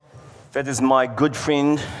That is my good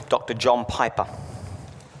friend, Dr. John Piper.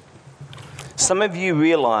 Some of you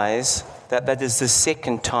realize that that is the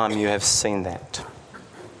second time you have seen that.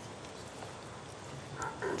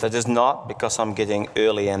 That is not because I'm getting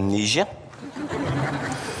early amnesia.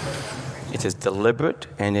 It is deliberate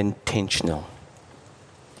and intentional.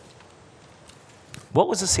 What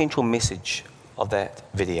was the central message of that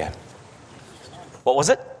video? What was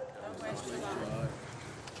it?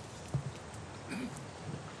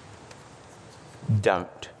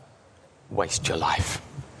 Don't waste your life.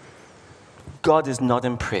 God is not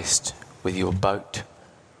impressed with your boat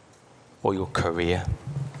or your career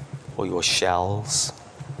or your shells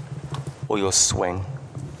or your swing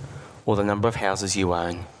or the number of houses you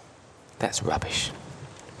own. That's rubbish.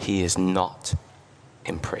 He is not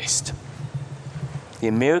impressed. The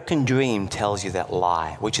American dream tells you that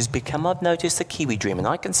lie, which has become, I've noticed, the Kiwi dream. And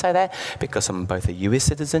I can say that because I'm both a US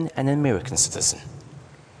citizen and an American citizen.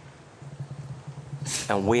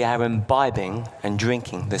 And we are imbibing and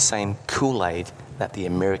drinking the same Kool-Aid that the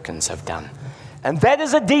Americans have done. And that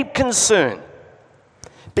is a deep concern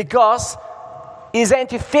because it is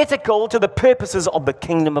antithetical to the purposes of the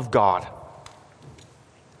kingdom of God.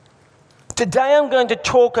 Today I'm going to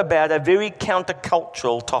talk about a very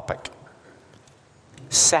countercultural topic: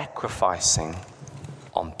 sacrificing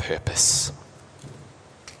on purpose.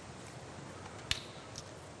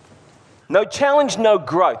 No challenge, no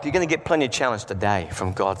growth. You're going to get plenty of challenge today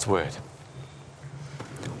from God's word.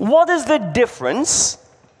 What is the difference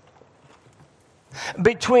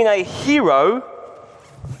between a hero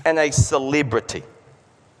and a celebrity?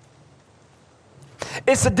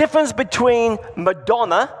 It's the difference between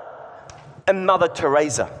Madonna and Mother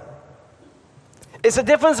Teresa. It's the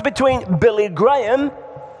difference between Billy Graham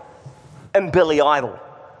and Billy Idol.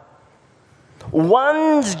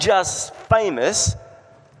 One's just famous.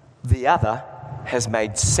 The other has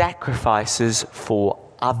made sacrifices for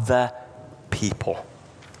other people.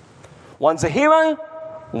 One's a hero,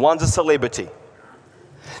 one's a celebrity.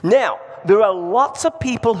 Now, there are lots of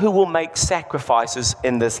people who will make sacrifices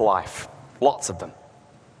in this life. Lots of them.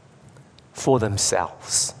 For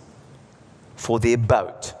themselves. For their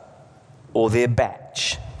boat. Or their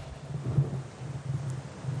batch.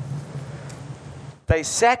 They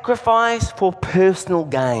sacrifice for personal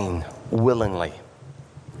gain willingly.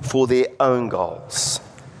 For their own goals.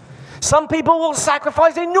 Some people will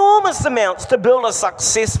sacrifice enormous amounts to build a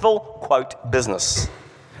successful, quote, business.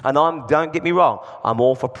 And don't get me wrong, I'm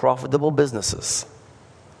all for profitable businesses.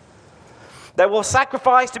 They will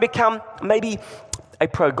sacrifice to become maybe a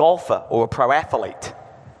pro golfer or a pro athlete.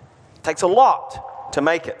 It takes a lot to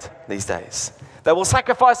make it these days. They will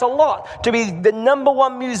sacrifice a lot to be the number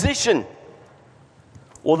one musician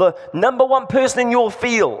or the number one person in your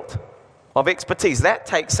field of expertise. That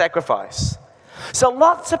takes sacrifice. So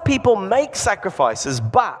lots of people make sacrifices,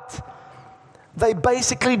 but they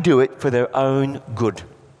basically do it for their own good,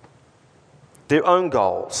 their own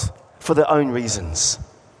goals, for their own reasons.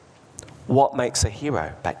 What makes a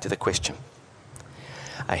hero? Back to the question.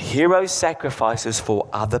 A hero sacrifices for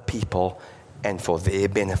other people and for their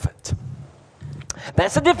benefit.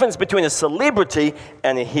 That's the difference between a celebrity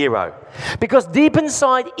and a hero. Because deep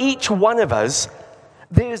inside each one of us,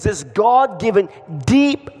 there's this God-given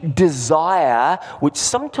deep desire, which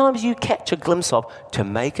sometimes you catch a glimpse of, to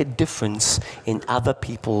make a difference in other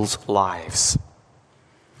people's lives.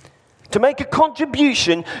 To make a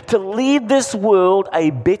contribution to leave this world a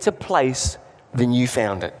better place than you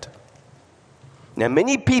found it. Now,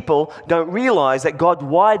 many people don't realize that God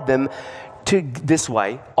wired them to this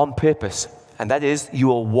way on purpose. And that is,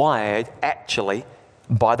 you are wired, actually,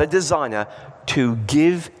 by the designer to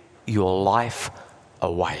give your life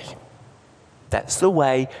away. That's the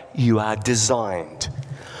way you are designed.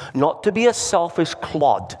 Not to be a selfish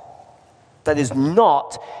clod. That is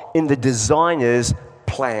not in the designer's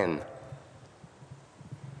plan.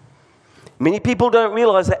 Many people don't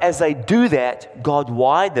realize that as they do that, God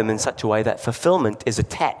wired them in such a way that fulfillment is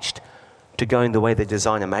attached to going the way the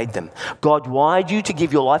designer made them. God wired you to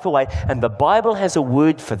give your life away, and the Bible has a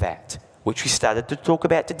word for that, which we started to talk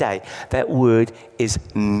about today. That word is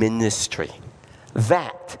ministry.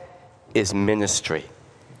 That is ministry.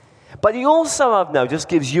 But he also, I've noticed,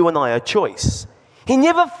 gives you and I a choice. He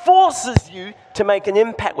never forces you to make an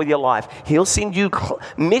impact with your life. He'll send you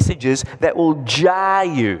messages that will jar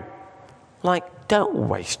you. Like, don't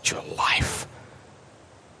waste your life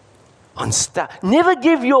on stuff. Never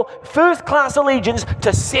give your first-class allegiance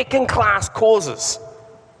to second-class causes.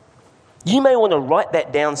 You may want to write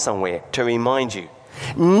that down somewhere to remind you.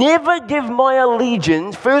 Never give my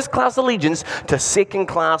allegiance, first-class allegiance, to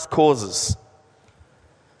second-class causes.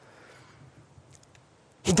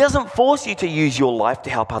 He doesn't force you to use your life to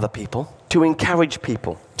help other people, to encourage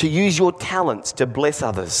people, to use your talents to bless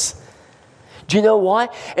others. Do you know why?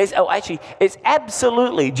 It's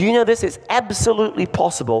absolutely, do you know this? It's absolutely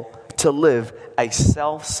possible to live a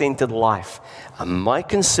self-centered life. And my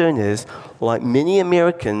concern is, like many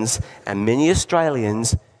Americans and many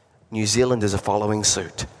Australians, New Zealanders are following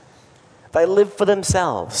suit. They live for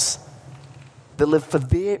themselves. They live for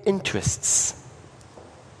their interests.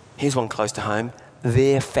 Here's one close to home: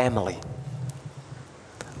 their family,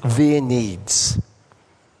 their needs,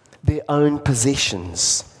 their own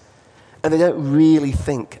possessions. And they don't really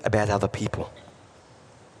think about other people.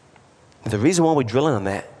 And the reason why we're drilling on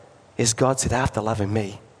that is God said, after loving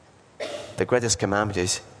me, the greatest commandment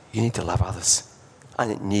is you need to love others.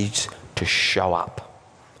 And it needs to show up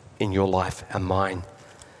in your life and mine.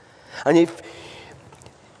 And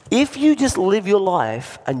if you just live your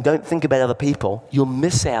life and don't think about other people, you'll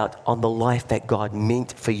miss out on the life that God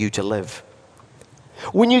meant for you to live.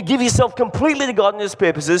 When you give yourself completely to God and His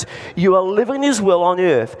purposes, you are living His will on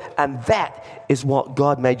earth, and that is what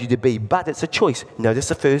God made you to be. But it's a choice. Notice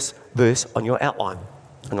the first verse on your outline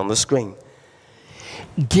and on the screen.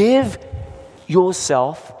 Give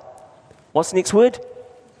yourself, what's the next word?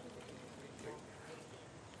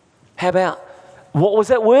 How about, what was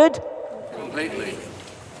that word? Completely.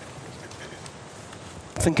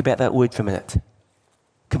 Think about that word for a minute.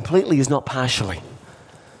 Completely is not partially.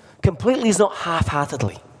 Completely is not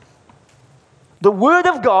half-heartedly. The Word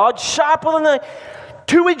of God, sharper than a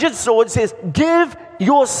two-edged sword, says, give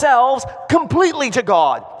yourselves completely to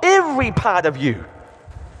God. Every part of you.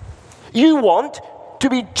 You want to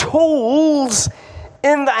be tools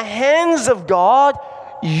in the hands of God,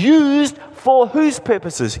 used for whose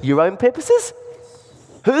purposes? Your own purposes?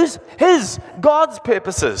 Whose? His. God's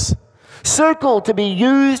purposes. Circle to be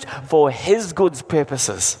used for His good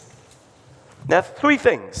purposes. Now, three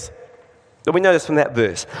things that we notice from that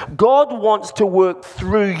verse. God wants to work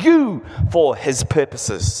through you for His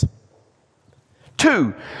purposes.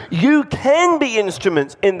 2, you can be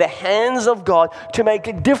instruments in the hands of God to make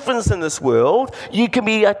a difference in this world. You can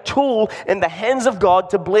be a tool in the hands of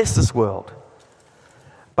God to bless this world.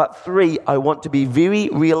 But 3, I want to be very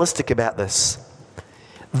realistic about this.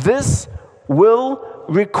 This will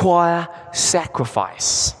require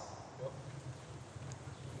sacrifice.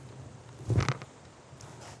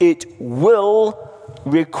 It will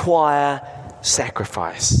require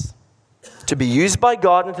sacrifice to be used by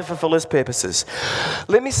God and to fulfill His purposes.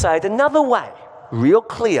 Let me say it another way, real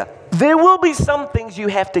clear. There will be some things you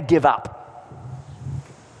have to give up.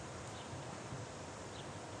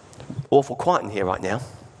 Awful quiet in here right now.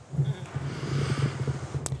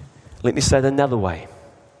 Let me say it another way.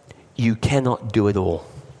 You cannot do it all.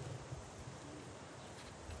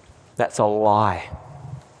 That's a lie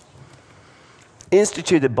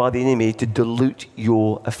instituted by the enemy to dilute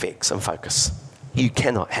your effects and focus. You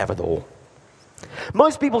cannot have it all.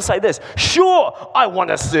 Most people say this: sure, I want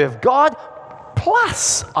to serve God,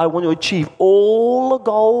 plus I want to achieve all the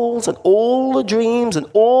goals and all the dreams and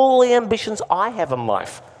all the ambitions I have in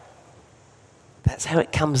life. That's how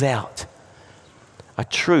it comes out. A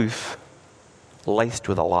truth laced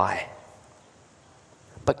with a lie.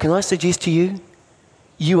 But can I suggest to you,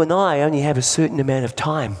 you and I only have a certain amount of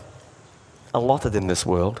time allotted in this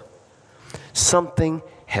world. Something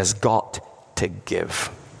has got to give.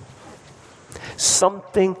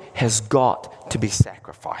 Something has got to be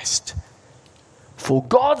sacrificed for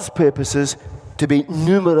God's purposes to be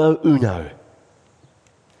numero uno.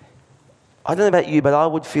 I don't know about you, but I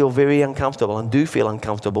would feel very uncomfortable and do feel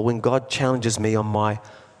uncomfortable when God challenges me on my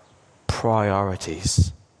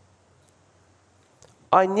priorities.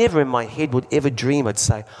 I never in my head would ever dream I'd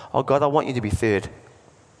say, oh God, I want you to be third.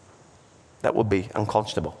 That would be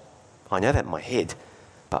unconscionable. I know that in my head,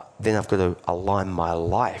 but then I've got to align my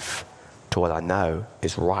life to what I know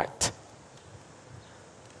is right.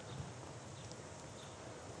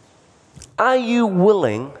 Are you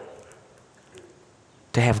willing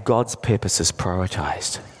to have God's purposes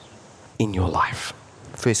prioritized in your life?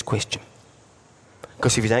 First question.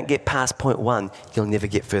 Because if you don't get past point 1, you'll never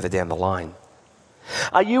get further down the line.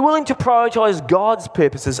 Are you willing to prioritize God's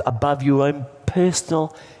purposes above your own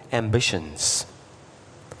personal ambitions?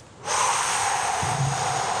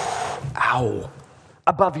 Ow.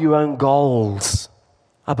 Above your own goals,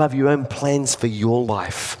 above your own plans for your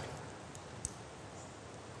life.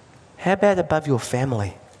 How about above your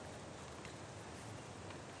family?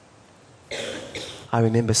 I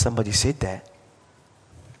remember somebody said that.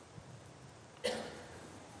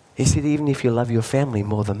 He said, even if you love your family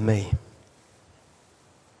more than me.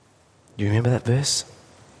 Do you remember that verse?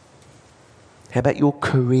 How about your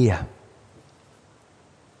career?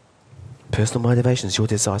 Personal motivations, your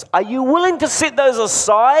desires. Are you willing to set those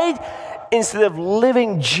aside instead of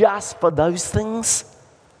living just for those things?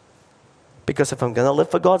 Because if I'm going to live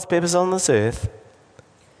for God's purpose on this earth,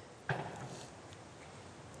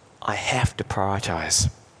 I have to prioritize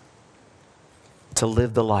to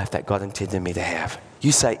live the life that God intended me to have.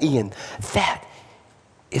 You say, Ian, that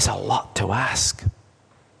is a lot to ask.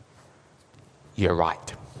 You're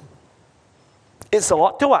right. It's a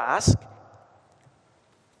lot to ask,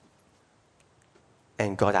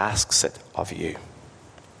 and God asks it of you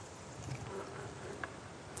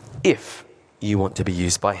if you want to be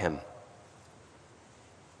used by Him.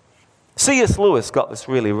 C.S. Lewis got this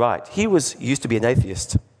really right. He used to be an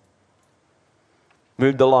atheist.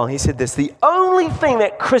 Moved along, he said this: the only thing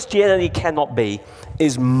that Christianity cannot be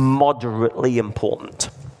is moderately important.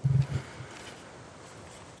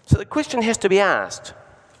 So the question has to be asked,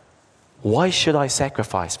 why should I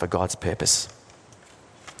sacrifice for God's purpose?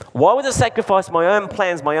 Why would I sacrifice my own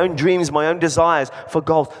plans, my own dreams, my own desires for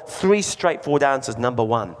God? 3 straightforward answers. Number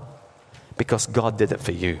 1, because God did it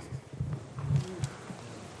for you.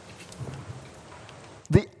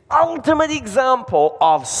 The ultimate example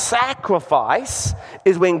of sacrifice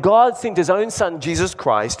is when God sent His own Son, Jesus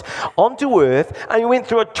Christ, onto earth, and He went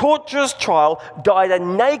through a torturous trial, died a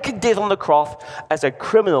naked death on the cross as a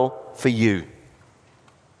criminal for you.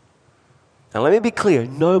 Now let me be clear,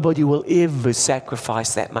 nobody will ever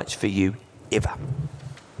sacrifice that much for you, ever.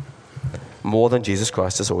 More than Jesus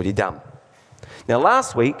Christ has already done. Now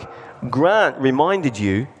last week, Grant reminded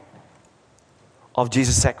you of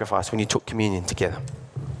Jesus' sacrifice when you took communion together.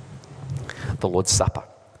 The Lord's Supper.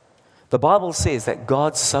 The Bible says that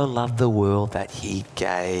God so loved the world that He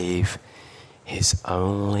gave His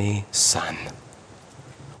only Son.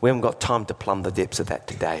 We haven't got time to plumb the depths of that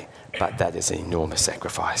today, but that is an enormous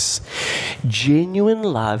sacrifice. Genuine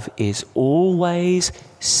love is always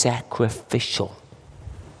sacrificial.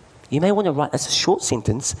 You may want to write, that's a short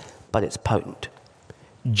sentence, but it's potent.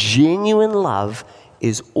 Genuine love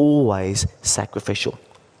is always sacrificial.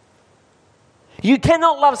 You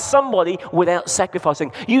cannot love somebody without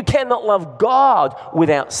sacrificing. You cannot love God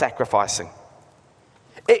without sacrificing.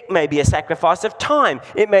 It may be a sacrifice of time.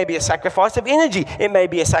 It may be a sacrifice of energy. It may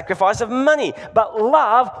be a sacrifice of money. But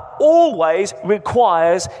love always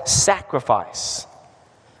requires sacrifice.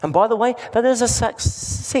 And by the way, that is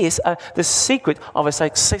the secret of a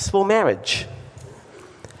successful marriage.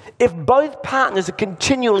 If both partners are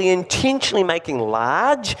continually, intentionally making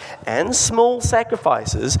large and small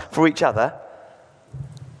sacrifices for each other,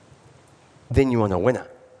 then you're on a winner.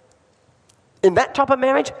 In that type of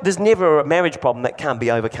marriage, there's never a marriage problem that can't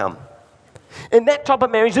be overcome. In that type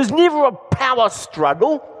of marriage, there's never a power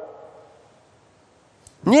struggle.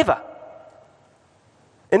 Never.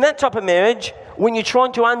 In that type of marriage, when you're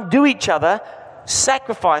trying to undo each other,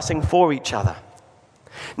 sacrificing for each other.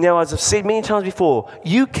 Now, as I've said many times before,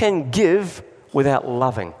 you can give without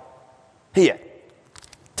loving. Here,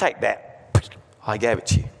 take that. I gave it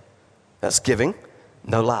to you. That's giving,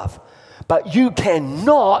 no love. But you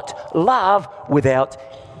cannot love without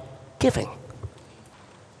giving.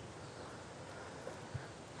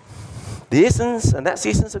 The essence, and that's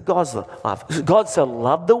the essence of God's love. God so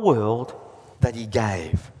loved the world that He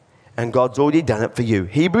gave. And God's already done it for you.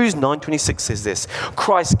 Hebrews 9:26 says this: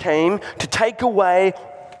 Christ came to take away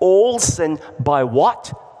all sin by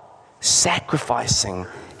what? Sacrificing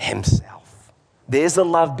Himself. There's the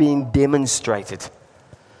love being demonstrated.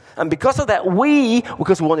 And because of that,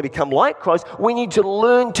 because we want to become like Christ, we need to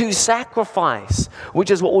learn to sacrifice,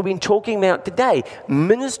 which is what we've been talking about today.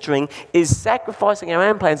 Ministering is sacrificing our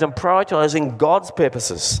own plans and prioritizing God's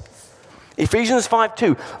purposes. Ephesians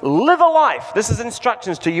 5:2, live a life. This is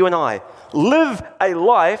instructions to you and I. Live a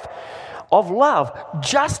life of love,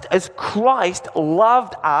 just as Christ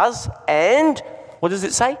loved us and, what does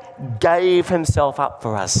it say? Gave Himself up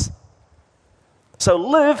for us. So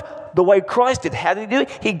live the way Christ did. How did He do it?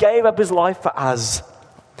 He gave up His life for us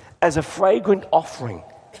as a fragrant offering.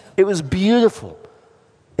 It was beautiful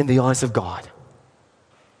in the eyes of God.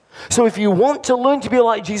 So if you want to learn to be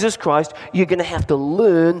like Jesus Christ, you're going to have to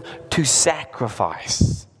learn to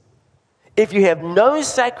sacrifice. If you have no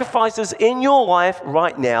sacrifices in your life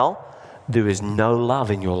right now, there is no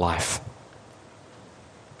love in your life.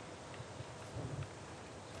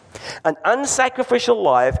 An unsacrificial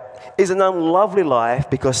life is an unlovely life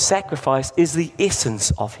because sacrifice is the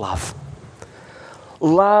essence of love.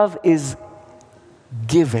 Love is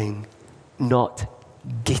giving, not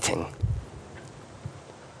getting.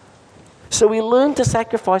 So we learn to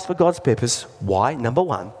sacrifice for God's purpose. Why? Number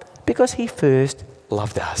 1, because He first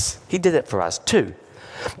loved us. He did it for us. 2,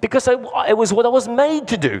 because it was what I was made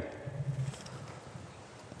to do.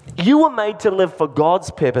 You were made to live for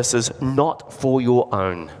God's purposes, not for your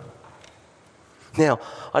own. Now,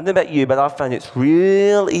 I don't know about you, but I've found it's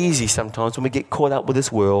real easy sometimes when we get caught up with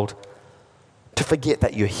this world to forget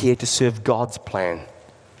that you're here to serve God's plan.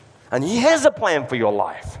 And He has a plan for your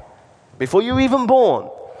life before you're even born.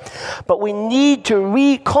 But we need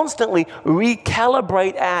to constantly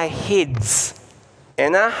recalibrate our heads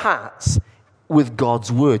and our hearts with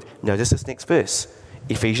God's word. Notice this next verse.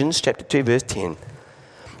 Ephesians chapter 2, verse 10.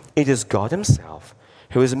 It is God Himself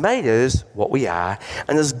who has made us what we are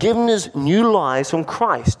and has given us new lives from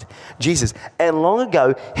Christ Jesus. And long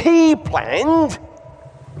ago, He planned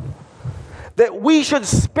that we should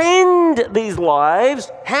spend these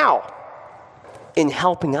lives, how? In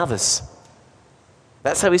helping others.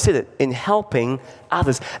 That's how He said it, in helping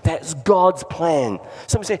others. That's God's plan.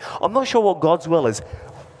 Somebody say, I'm not sure what God's will is.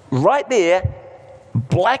 Right there,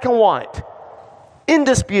 black and white,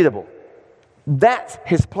 indisputable. That's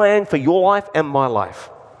His plan for your life and my life.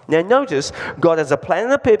 Now notice, God has a plan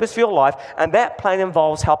and a purpose for your life, and that plan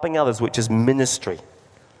involves helping others, which is ministry.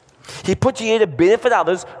 He put you here to benefit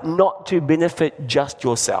others, not to benefit just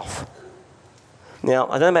yourself. Now,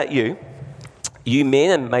 I don't know about you. You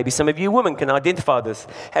men, and maybe some of you women can identify this.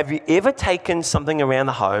 Have you ever taken something around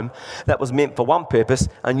the home that was meant for one purpose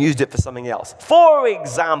and used it for something else? For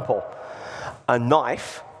example, a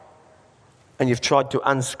knife, and you've tried to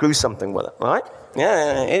unscrew something with it, right?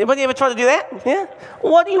 Yeah. Anybody ever try to do that? Yeah.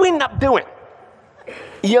 What do you end up doing?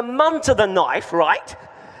 You munter the knife, right?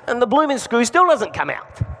 And the blooming screw still doesn't come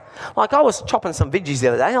out. Like I was chopping some veggies the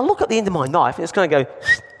other day, and I look at the end of my knife, and it's going to go,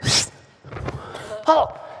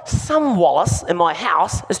 oh, some Wallace in my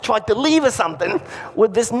house has tried to lever something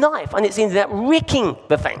with this knife, and it's ended up wrecking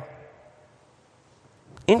the thing.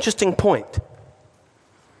 Interesting point.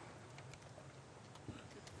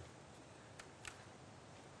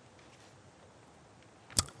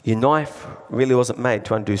 Your knife really wasn't made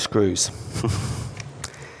to undo screws.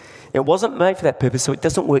 It wasn't made for that purpose, so it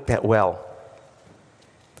doesn't work that well.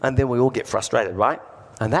 And then we all get frustrated, right?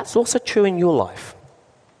 And that's also true in your life.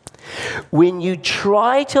 When you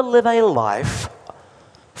try to live a life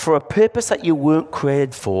for a purpose that you weren't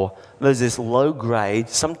created for, there's this low-grade,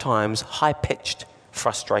 sometimes high-pitched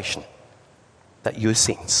frustration that you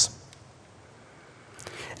sense.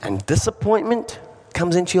 And disappointment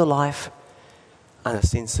comes into your life, and a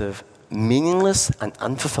sense of meaningless and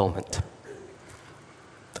unfulfillment.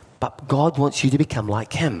 But God wants you to become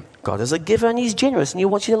like Him. God is a giver and He's generous, and He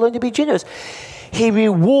wants you to learn to be generous. He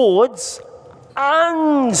rewards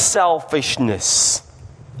unselfishness.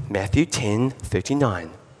 Matthew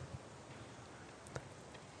 10:39.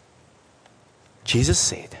 Jesus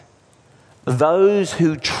said, those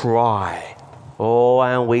who try,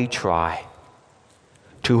 and we try,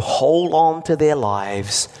 to hold on to their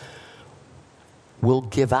lives will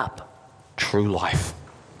give up true life.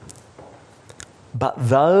 But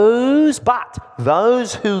those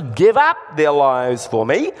who give up their lives for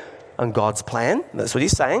me and God's plan, that's what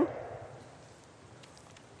He's saying,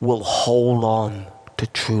 will hold on to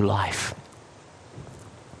true life.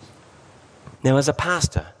 Now, as a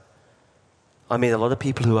pastor, I meet a lot of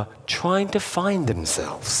people who are trying to find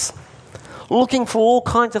themselves, looking for all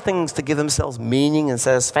kinds of things to give themselves meaning and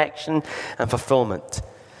satisfaction and fulfillment.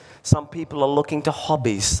 Some people are looking to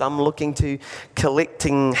hobbies, some looking to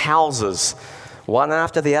collecting houses, one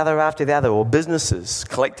after the other, or businesses,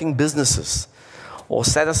 collecting businesses, or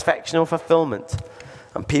satisfaction or fulfillment.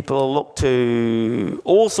 And people look to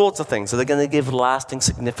all sorts of things that are going to give lasting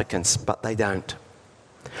significance, but they don't.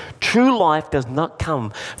 True life does not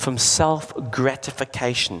come from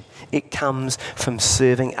self-gratification. It comes from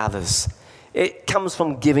serving others. It comes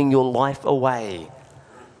from giving your life away.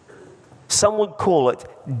 Some would call it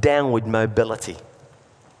downward mobility.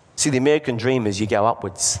 See, the American dream is you go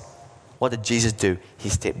upwards. What did Jesus do? He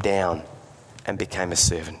stepped down and became a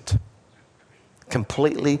servant.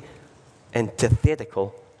 Completely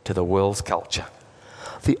antithetical to the world's culture.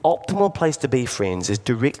 The optimal place to be, friends, is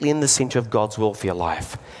directly in the center of God's will for your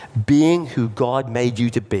life, being who God made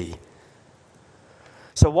you to be.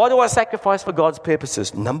 So why do I sacrifice for God's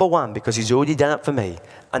purposes? Number one, because He's already done it for me.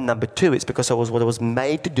 And number two, it's because I was what I was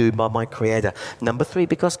made to do by my Creator. Number three,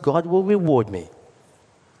 because God will reward me.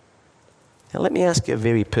 Now let me ask you a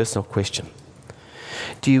very personal question.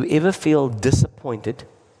 Do you ever feel disappointed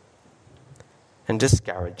and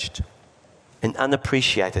discouraged and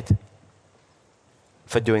unappreciated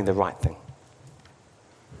for doing the right thing?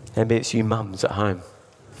 Maybe it's you mums at home.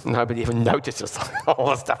 Nobody even notices all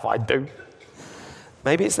the stuff I do.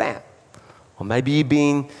 Maybe it's that. Or maybe you've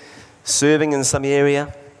been serving in some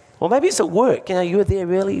area. Or maybe it's at work. You know, you're there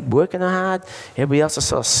really working hard. Everybody else is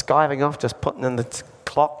sort of skiving off, just putting in the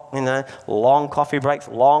clock, long coffee breaks,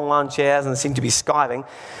 long lunch hours, and seem to be skiving,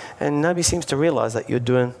 and nobody seems to realize that you're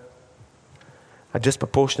doing a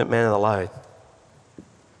disproportionate amount of the load.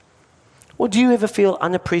 Or do you ever feel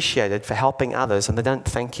unappreciated for helping others and they don't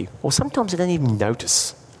thank you? Or sometimes they don't even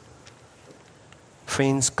notice.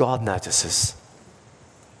 Friends, God notices.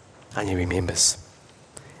 And He remembers.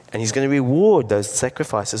 And He's going to reward those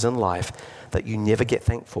sacrifices in life that you never get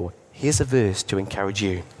thanked for. Here's a verse to encourage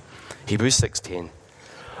you. Hebrews 6:10.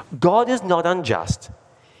 God is not unjust.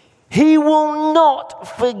 He will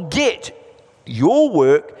not forget your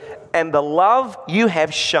work and the love you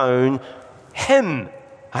have shown Him.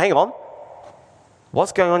 Hang on.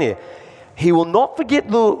 What's going on here? He will not forget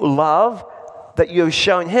the love that you have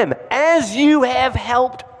shown Him as you have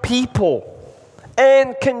helped people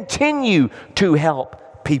and continue to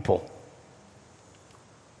help people.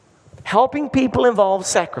 Helping people involves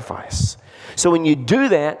sacrifice. So when you do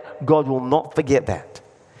that, God will not forget that.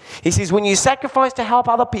 He says when you sacrifice to help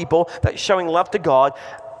other people, that's showing love to God.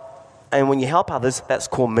 And when you help others, that's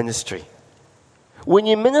called ministry. When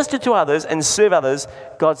you minister to others and serve others,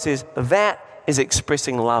 God says, that is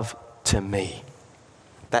expressing love to me.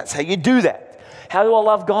 That's how you do that. How do I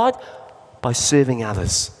love God? By serving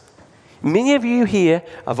others. Many of you here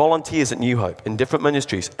are volunteers at New Hope in different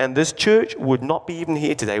ministries, and this church would not be even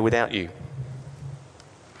here today without you.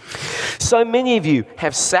 So many of you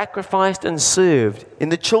have sacrificed and served in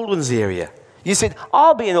the children's area. You said,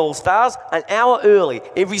 I'll be in All Stars an hour early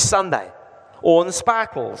every Sunday, or in the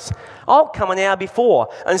Sparkles. I'll come an hour before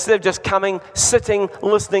instead of just coming, sitting,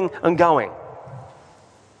 listening, and going.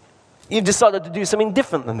 You've decided to do something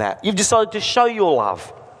different than that. You've decided to show your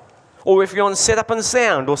love. Or if you're on setup and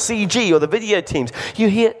sound, or CG, or the video teams, you're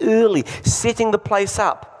here early, setting the place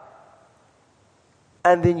up.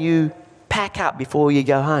 And then you pack up before you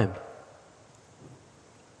go home.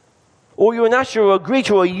 Or you're an usher, or a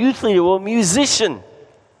greeter, or a youth leader, or a musician,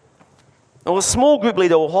 or a small group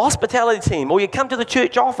leader, or a hospitality team, or you come to the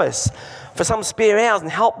church office for some spare hours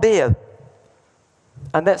and help there.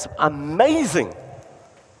 And that's amazing.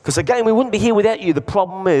 Because again, we wouldn't be here without you. The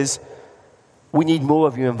problem is, we need more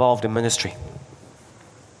of you involved in ministry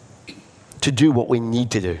to do what we need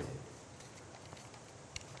to do.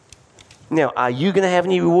 Now, are you going to have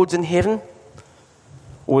any rewards in heaven?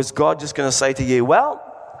 Or is God just going to say to you, well,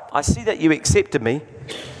 I see that you accepted me,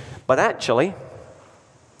 but actually,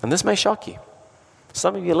 and this may shock you,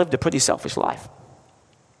 some of you lived a pretty selfish life.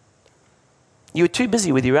 You were too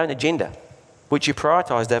busy with your own agenda, which you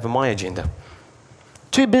prioritized over my agenda.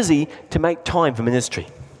 Too busy to make time for ministry.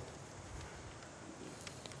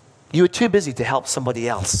 You were too busy to help somebody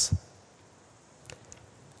else.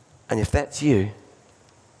 And if that's you,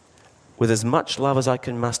 with as much love as I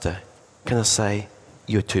can muster, can I say,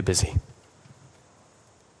 you're too busy.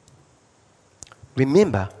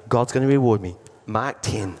 Remember, God's going to reward me. Mark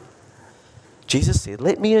 10. Jesus said,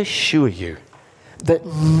 let me assure you that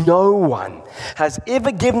no one has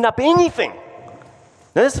ever given up anything.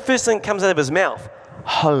 Now, that's the first thing that comes out of his mouth.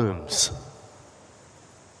 Homes.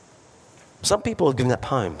 Some people have given up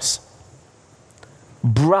homes.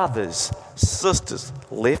 Brothers, sisters,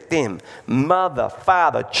 left them. Mother,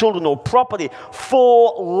 father, children, or property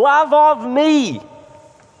for love of me.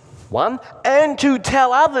 One, and to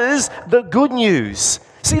tell others the good news.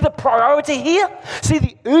 See the priority here? See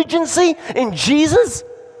the urgency in Jesus?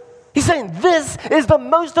 He's saying this is the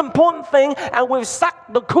most important thing, and we've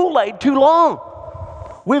sucked the Kool-Aid too long.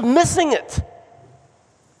 We're missing it.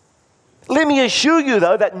 Let me assure you,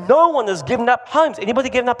 though, that no one has given up homes. Anybody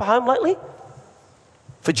given up a home lately?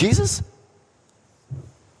 For Jesus?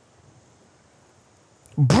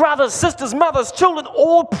 Brothers, sisters, mothers, children,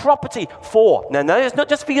 all property for. Now, no, it's not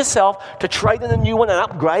just for yourself to trade in a new one and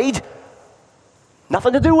upgrade.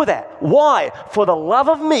 Nothing to do with that. Why? For the love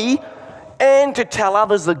of me and to tell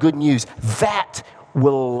others the good news. That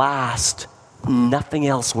will last. Nothing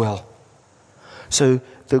else will. So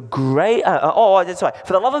the great, that's right.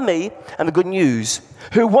 For the love of me and the good news,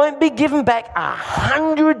 who won't be given back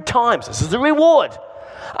 100 times. This is the reward.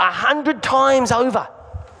 100 times over.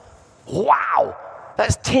 Wow.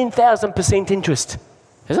 That's 10,000% interest.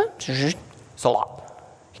 Is it? It's a lot.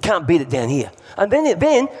 You can't beat it down here. And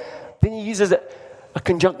then he uses a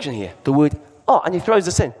conjunction here. The word, and he throws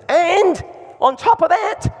this in. And on top of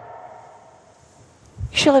that,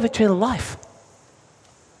 you shall have eternal life.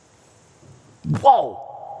 Whoa.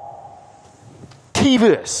 Key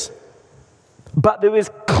verse. But there is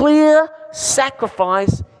clear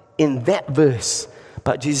sacrifice in that verse.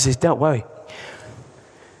 But Jesus says, don't worry.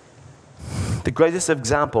 The greatest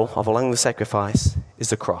example of a long sacrifice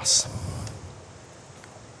is the cross.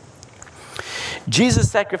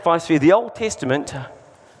 Jesus sacrificed for you. The Old Testament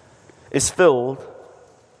is filled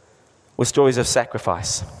with stories of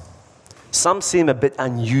sacrifice. Some seem a bit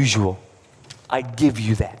unusual. I give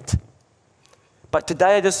you that. But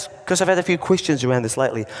today, because I've had a few questions around this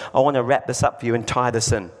lately, I want to wrap this up for you and tie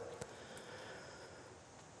this in.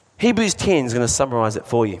 Hebrews 10 is going to summarize it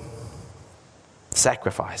for you.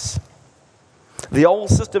 Sacrifice. The old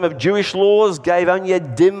system of Jewish laws gave only a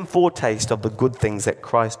dim foretaste of the good things that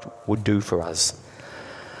Christ would do for us.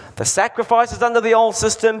 The sacrifices under the old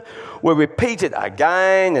system were repeated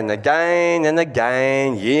again and again and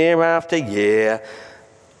again, year after year.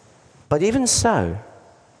 But even so,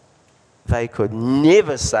 they could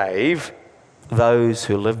never save those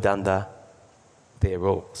who lived under their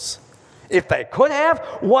rules. If they could have,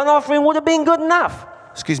 one offering would have been good enough.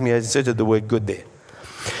 Excuse me, I inserted the word good there.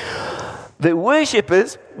 The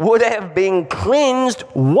worshippers would have been cleansed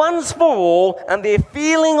once for all, and their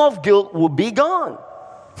feeling of guilt would be gone.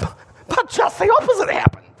 But just the opposite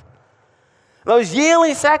happened. Those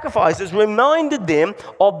yearly sacrifices reminded them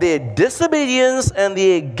of their disobedience and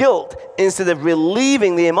their guilt instead of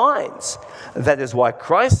relieving their minds. That is why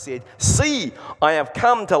Christ said, "See, I have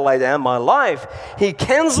come to lay down my life." He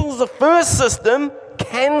cancels the first system,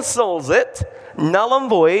 cancels it, null and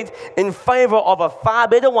void, in favor of a far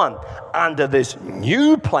better one. Under this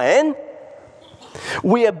new plan,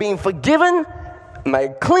 we have been forgiven,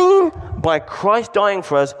 made clean by Christ dying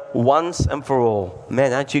for us once and for all.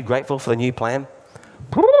 Man, aren't you grateful for the new plan?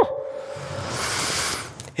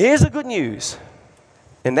 Here's the good news.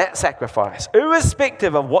 In that sacrifice,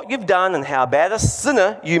 irrespective of what you've done and how bad a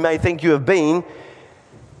sinner you may think you have been,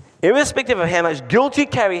 irrespective of how much guilt you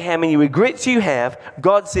carry, how many regrets you have,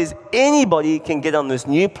 God says anybody can get on this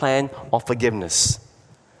new plan of forgiveness.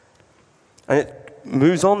 And it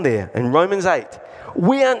moves on there in Romans 8.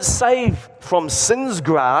 We aren't saved from sin's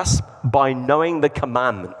grasp by knowing the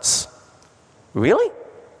commandments. Really?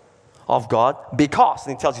 Of God? Because,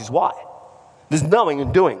 and he tells us why. There's knowing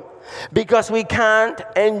and doing. Because we can't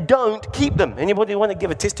and don't keep them. Anybody want to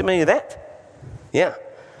give a testimony of that? Yeah.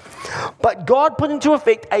 But God put into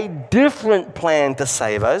effect a different plan to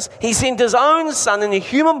save us. He sent his own son in a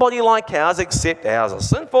human body like ours, except ours are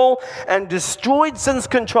sinful, and destroyed sin's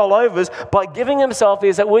control over us by giving himself,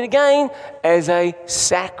 there's that word again, as a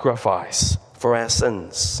sacrifice for our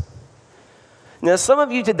sins. Now, some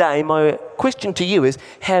of you today, my question to you is,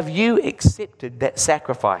 have you accepted that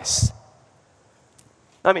sacrifice?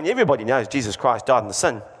 I mean, everybody knows Jesus Christ died in the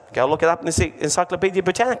sin. Go look it up in the Encyclopedia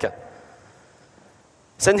Britannica.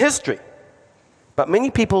 It's in history. But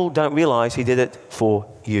many people don't realize he did it for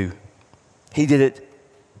you. He did it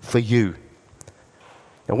for you.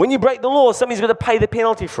 And when you break the law, somebody's going to pay the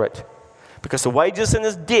penalty for it. Because the wages of sin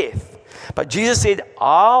is death. But Jesus said,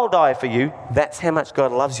 I'll die for you. That's how much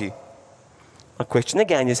God loves you. My question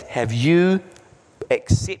again is, have you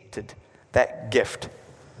accepted that gift?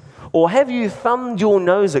 Or have you thumbed your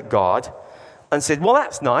nose at God and said, well,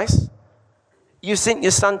 that's nice. You sent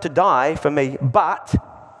your son to die for me, but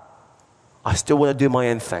I still want to do my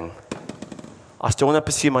own thing. I still want to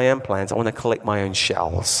pursue my own plans. I want to collect my own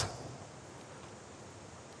shells.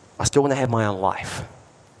 I still want to have my own life.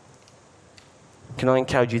 Can I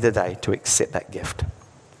encourage you today to accept that gift?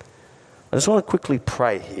 I just want to quickly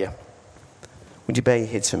pray here. Would you bow your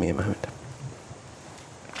heads for me a moment?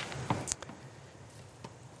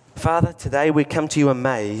 Father, today we come to you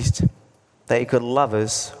amazed that you could love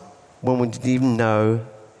us when we didn't even know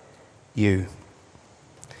you.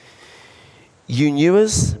 You knew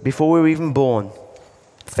us before we were even born,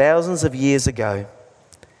 thousands of years ago.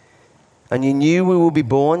 And you knew we would be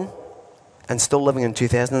born and still living in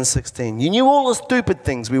 2016. You knew all the stupid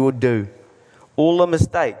things we would do, all the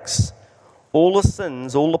mistakes, all the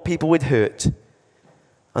sins, all the people we'd hurt,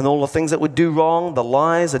 and all the things that we'd do wrong, the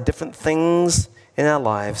lies, the different things in our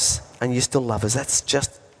lives, and you still love us. That's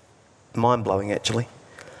just mind-blowing, actually.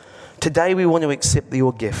 Today we want to accept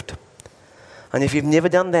your gift. And if you've never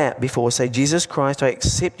done that before, say, Jesus Christ, I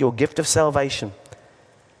accept your gift of salvation.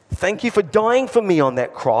 Thank you for dying for me on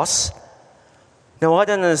that cross. Now, I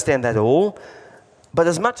don't understand that all, but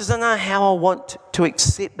as much as I know how, I want to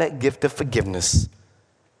accept that gift of forgiveness.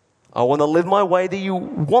 I want to live my way that you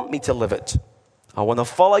want me to live it. I want to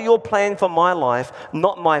follow your plan for my life,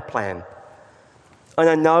 not my plan. And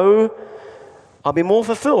I know I'll be more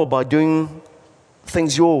fulfilled by doing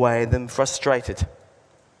things your way than frustrated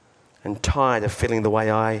and tired of feeling the way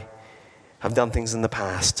I have done things in the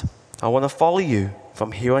past. I want to follow you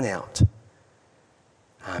from here on out.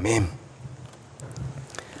 Amen.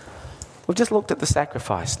 We've just looked at the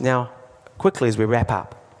sacrifice. Now, quickly as we wrap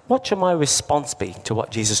up, what should my response be to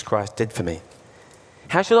what Jesus Christ did for me?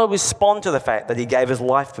 How should I respond to the fact that he gave his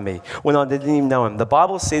life for me when I didn't even know him? The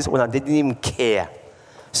Bible says when I didn't even care.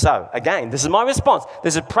 So, again, this is my response.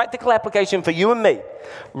 There's a practical application for you and me.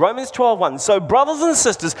 Romans 12:1. So, brothers and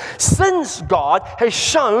sisters, since God has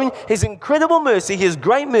shown his incredible mercy, his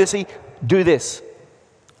great mercy, do this.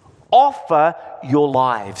 Offer your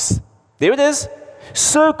lives. There it is.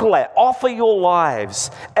 Circle that. Offer your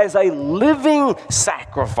lives as a living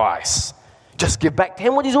sacrifice. Just give back to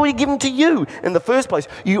him what he's already given to you in the first place.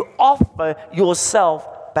 You offer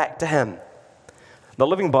yourself back to him. The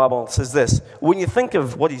Living Bible says this: when you think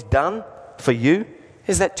of what he's done for you,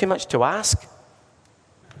 is that too much to ask?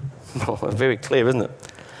 No, very clear, isn't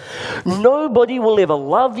it? Nobody will ever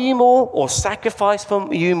love you more or sacrifice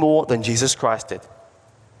for you more than Jesus Christ did.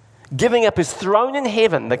 Giving up his throne in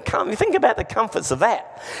heaven, think about the comforts of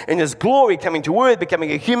that. In his glory, coming to earth,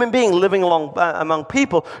 becoming a human being, living among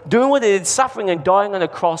people, doing what he did, suffering and dying on a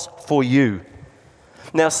cross for you.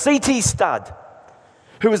 Now, C.T. Studd,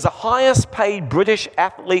 who was the highest paid British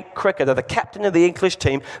athlete cricketer, the captain of the English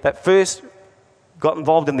team that first got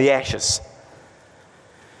involved in the Ashes.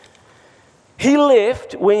 He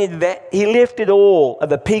left it all at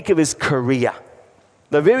the peak of his career.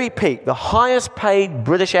 The very peak, the highest paid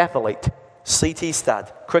British athlete, C.T.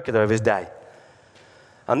 Studd, cricketer of his day.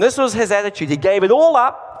 And this was his attitude. He gave it all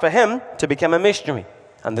up for him to become a missionary.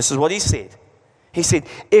 And this is what he said. He said,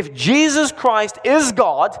 if Jesus Christ is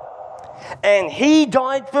God, and he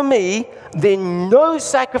died for me, then no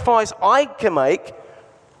sacrifice I can make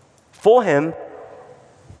for him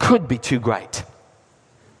could be too great.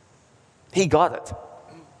 He got it.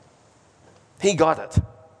 He got it.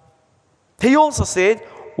 He also said,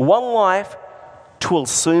 one life 'twill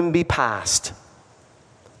soon be past.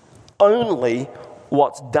 Only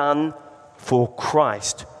what's done for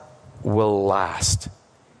Christ will last.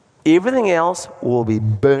 Everything else will be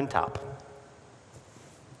burnt up.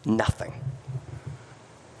 Nothing.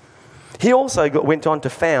 He also went on to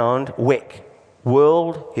found WEC,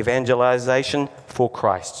 World Evangelization for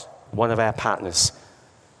Christ, one of our partners.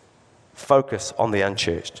 Focus on the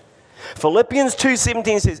unchurched. Philippians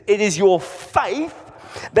 2:17 says, it is your faith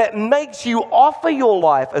that makes you offer your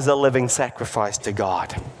life as a living sacrifice to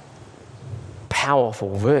God.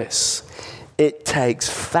 Powerful verse. It takes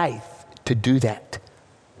faith to do that.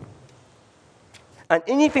 And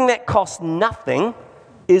anything that costs nothing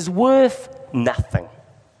is worth nothing.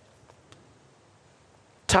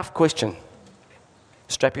 Tough question.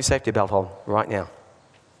 Strap your safety belt on right now.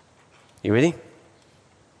 You ready?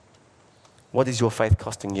 What is your faith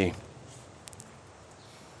costing you?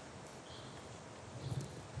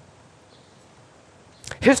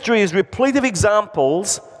 History is replete of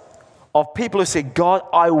examples of people who said, God,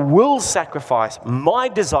 I will sacrifice my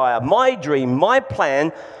desire, my dream, my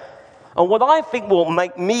plan, and what I think will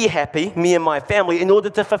make me happy, me and my family, in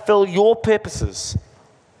order to fulfill your purposes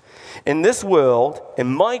in this world,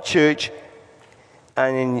 in my church,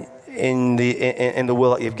 and in the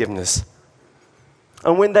world that you've given us.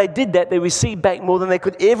 And when they did that, they received back more than they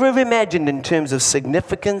could ever have imagined in terms of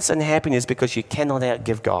significance and happiness, because you cannot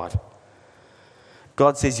outgive God.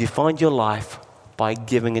 God says you find your life by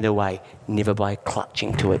giving it away, never by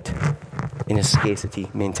clutching to it in a scarcity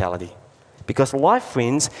mentality. Because life,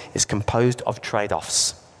 friends, is composed of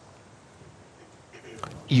trade-offs.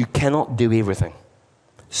 You cannot do everything.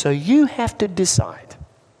 So you have to decide,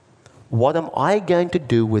 what am I going to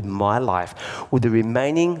do with my life, with the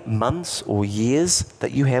remaining months or years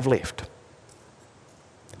that you have left?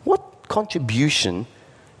 What contribution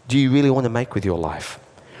do you really want to make with your life?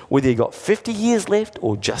 Whether you've got 50 years left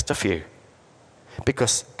or just a few.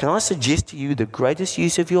 Because can I suggest to you the greatest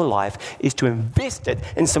use of your life is to invest it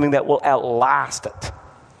in something that will outlast it.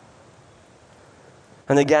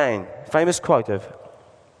 And again, famous quote of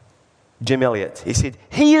Jim Elliot. He said,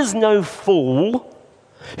 he is no fool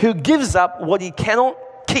who gives up what he cannot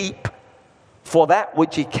keep for that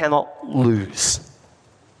which he cannot lose.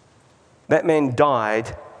 That man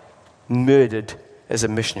died murdered as a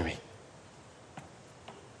missionary.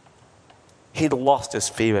 He'd lost his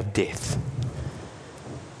fear of death.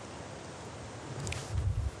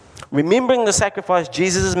 Remembering the sacrifice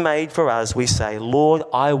Jesus has made for us, we say, Lord,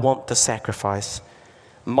 I want to sacrifice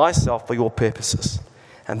myself for your purposes.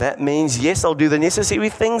 And that means, yes, I'll do the necessary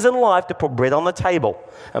things in life to put bread on the table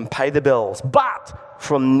and pay the bills. But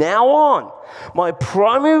from now on, my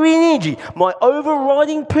primary energy, my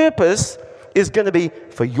overriding purpose is going to be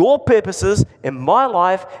for your purposes in my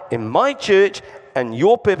life, in my church, and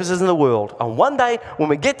your purposes in the world. And one day, when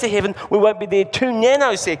we get to heaven, we won't be there 2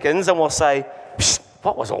 nanoseconds and we'll say,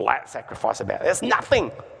 what was all that sacrifice about? There's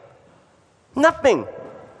nothing. Nothing.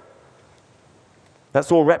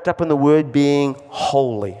 That's all wrapped up in the word being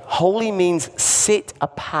holy. Holy means set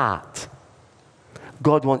apart.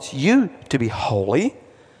 God wants you to be holy,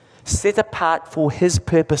 set apart for his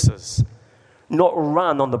purposes, not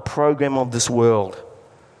run on the program of this world.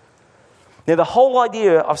 Now, the whole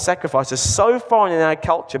idea of sacrifice is so foreign in our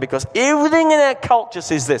culture because everything in our culture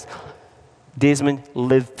says this: Desmond,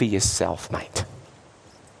 live for yourself, mate.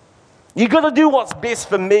 You've got to do what's best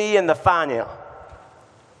for me and the whānau.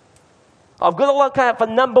 I've got to look out for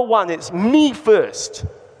number one. It's me first.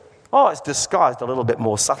 Oh, it's disguised a little bit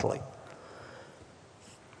more subtly.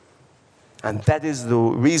 And that is the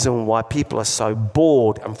reason why people are so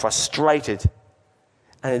bored and frustrated.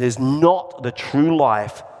 And it is not the true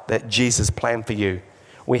life that Jesus planned for you.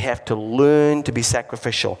 We have to learn to be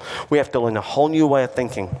sacrificial. We have to learn a whole new way of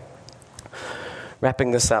thinking. Wrapping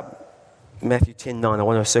this up, Matthew 10:9, I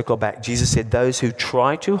want to circle back. Jesus said, those who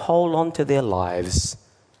try to hold on to their lives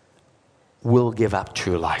will give up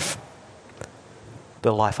true life.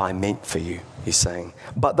 The life I meant for you, he's saying.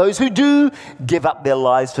 But those who do give up their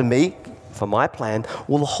lives for me, for my plan,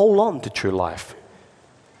 will hold on to true life.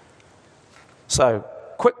 So,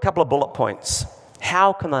 quick couple of bullet points.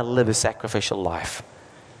 How can I live a sacrificial life?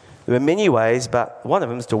 There are many ways, but one of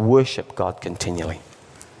them is to worship God continually.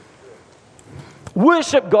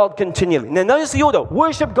 Worship God continually. Now notice the order.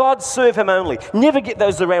 Worship God, serve him only. Never get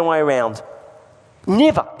those the wrong way around.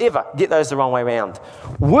 Never, ever get those the wrong way around.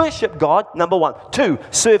 Worship God, number one. 2,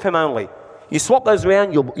 serve him only. You swap those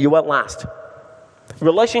around, you won't last.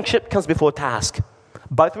 Relationship comes before task.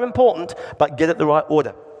 Both are important, but get it the right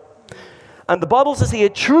order. And the Bible says here,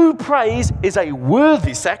 true praise is a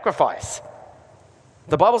worthy sacrifice.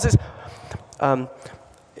 The Bible says,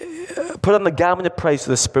 put on the garment of praise to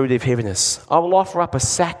the spirit of heaviness. I will offer up a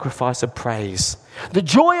sacrifice of praise. The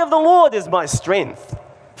joy of the Lord is my strength.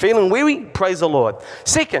 Feeling weary? Praise the Lord.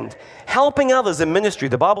 Second, helping others in ministry.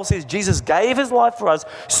 The Bible says Jesus gave his life for us,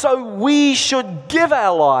 so we should give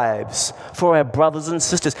our lives for our brothers and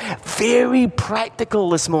sisters. Very practical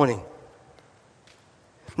this morning.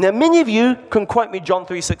 Now, many of you can quote me John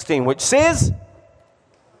 3:16, which says,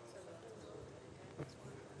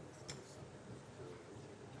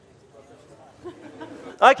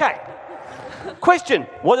 okay. Question,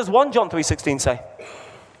 what does 1 John 3:16 say?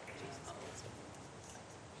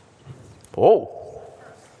 Whoa.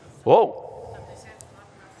 Whoa.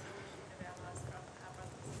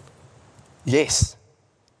 Yes.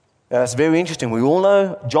 That's very interesting. We all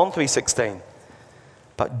know John 3:16.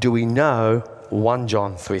 But do we know 1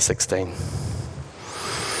 John 3:16?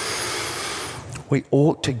 We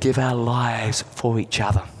ought to give our lives for each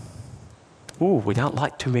other. Ooh, we don't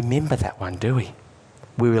like to remember that one, do we?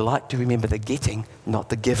 We would like to remember the getting, not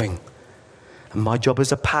the giving. And my job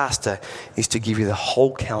as a pastor is to give you the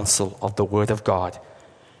whole counsel of the Word of God.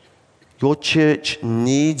 Your church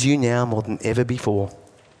needs you now more than ever before.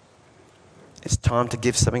 It's time to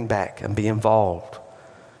give something back and be involved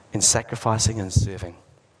in sacrificing and serving.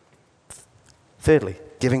 Thirdly,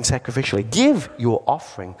 giving sacrificially. Give your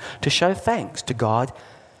offering to show thanks to God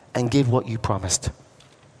and give what you promised.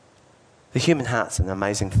 The human heart's an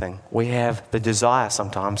amazing thing. We have the desire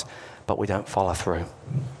sometimes, but we don't follow through.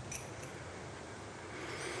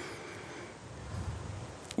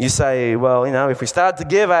 You say, well, if we started to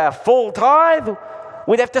give our full tithe,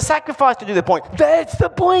 we'd have to sacrifice to do the point. That's the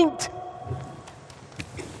point.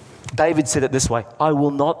 David said it this way, I will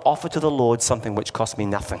not offer to the Lord something which cost me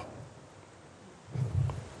nothing.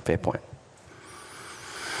 Fair point.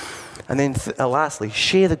 And then lastly,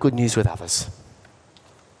 share the good news with others.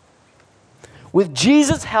 With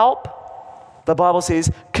Jesus' help, the Bible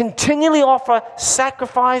says, continually offer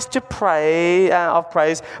sacrifice of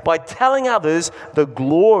praise by telling others the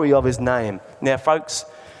glory of his name. Now, folks,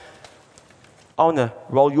 I want to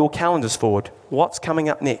roll your calendars forward. What's coming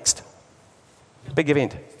up next? Big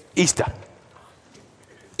event. Easter.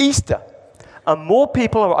 Easter. And more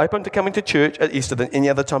people are open to coming to church at Easter than any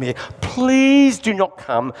other time of year. Please do not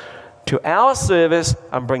come to our service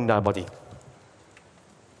and bring nobody.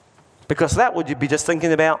 Because that would be just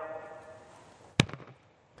thinking about,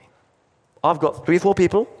 I've got 3 or 4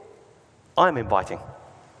 people I'm inviting.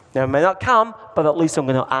 Now, they may not come, but at least I'm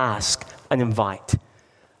going to ask and invite.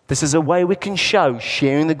 This is a way we can show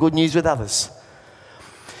sharing the good news with others.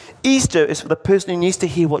 Easter is for the person who needs to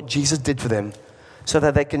hear what Jesus did for them so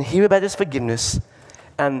that they can hear about his forgiveness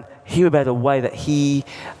and hear about a way that he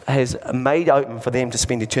has made open for them to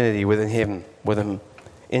spend eternity with him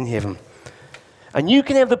in heaven. And you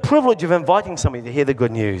can have the privilege of inviting somebody to hear the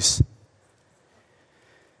good news.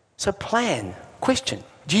 So plan. Question.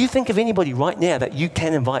 Do you think of anybody right now that you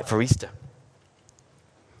can invite for Easter?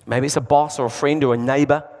 Maybe it's a boss or a friend or a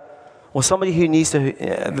neighbor or somebody who needs to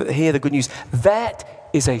hear the good news, that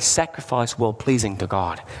is a sacrifice well-pleasing to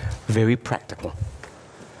God. Very practical.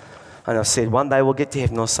 And I've said one day we'll get to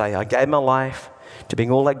heaven and I'll say, I gave my life to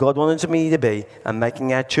being all that God wanted me to be and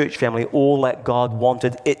making our church family all that God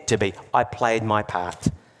wanted it to be. I played my part.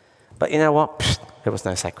 But you know what? Psst, there was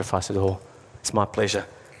no sacrifice at all. It's my pleasure.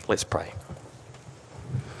 Let's pray.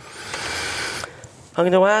 I'm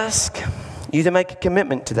going to ask you to make a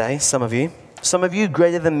commitment today, some of you. Some of you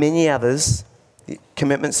greater than many others,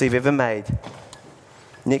 commitments you've ever made,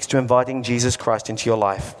 next to inviting Jesus Christ into your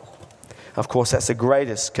life. Of course, that's the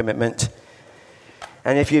greatest commitment.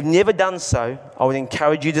 And if you've never done so, I would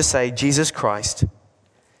encourage you to say, Jesus Christ,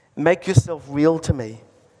 make yourself real to me.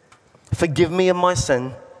 Forgive me of my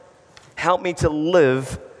sin. Help me to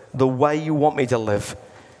live the way you want me to live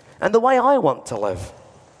and the way I want to live.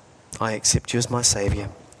 I accept you as my Savior.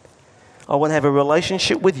 I want to have a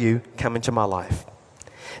relationship with you. Come into my life.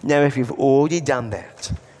 Now, if you've already done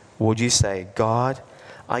that, would you say, God,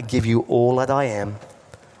 I give you all that I am.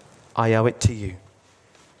 I owe it to you.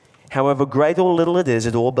 However great or little it is,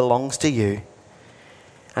 it all belongs to you.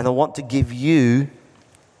 And I want to give you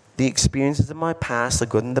the experiences of my past, the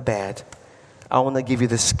good and the bad. I want to give you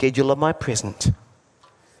the schedule of my present.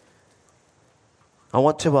 I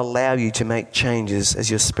want to allow you to make changes as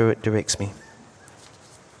your Spirit directs me.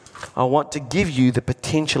 I want to give you the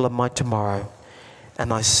potential of my tomorrow.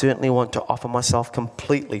 And I certainly want to offer myself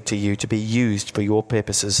completely to you to be used for your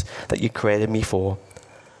purposes that you created me for.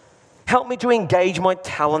 Help me to engage my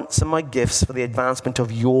talents and my gifts for the advancement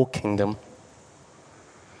of your kingdom.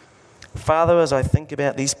 Father, as I think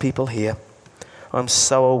about these people here, I'm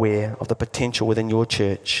so aware of the potential within your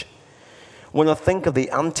church. When I think of the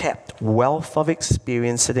untapped wealth of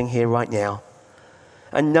experience sitting here right now,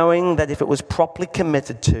 and knowing that if it was properly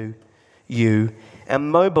committed to you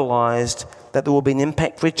and mobilized, that there will be an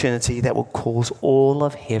impact for eternity that will cause all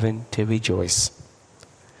of heaven to rejoice.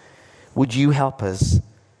 Would you help us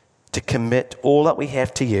to commit all that we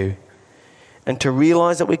have to you and to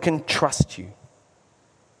realize that we can trust you.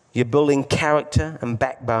 You're building character and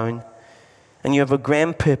backbone, and you have a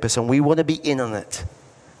grand purpose, and we want to be in on it.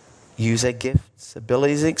 Use our gifts,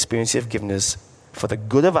 abilities, and experience you've given us for the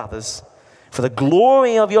good of others, for the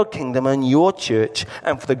glory of your kingdom and your church,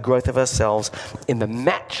 and for the growth of ourselves, in the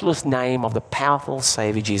matchless name of the powerful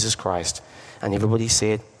Savior, Jesus Christ. And everybody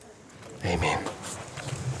said, Amen.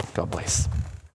 God bless.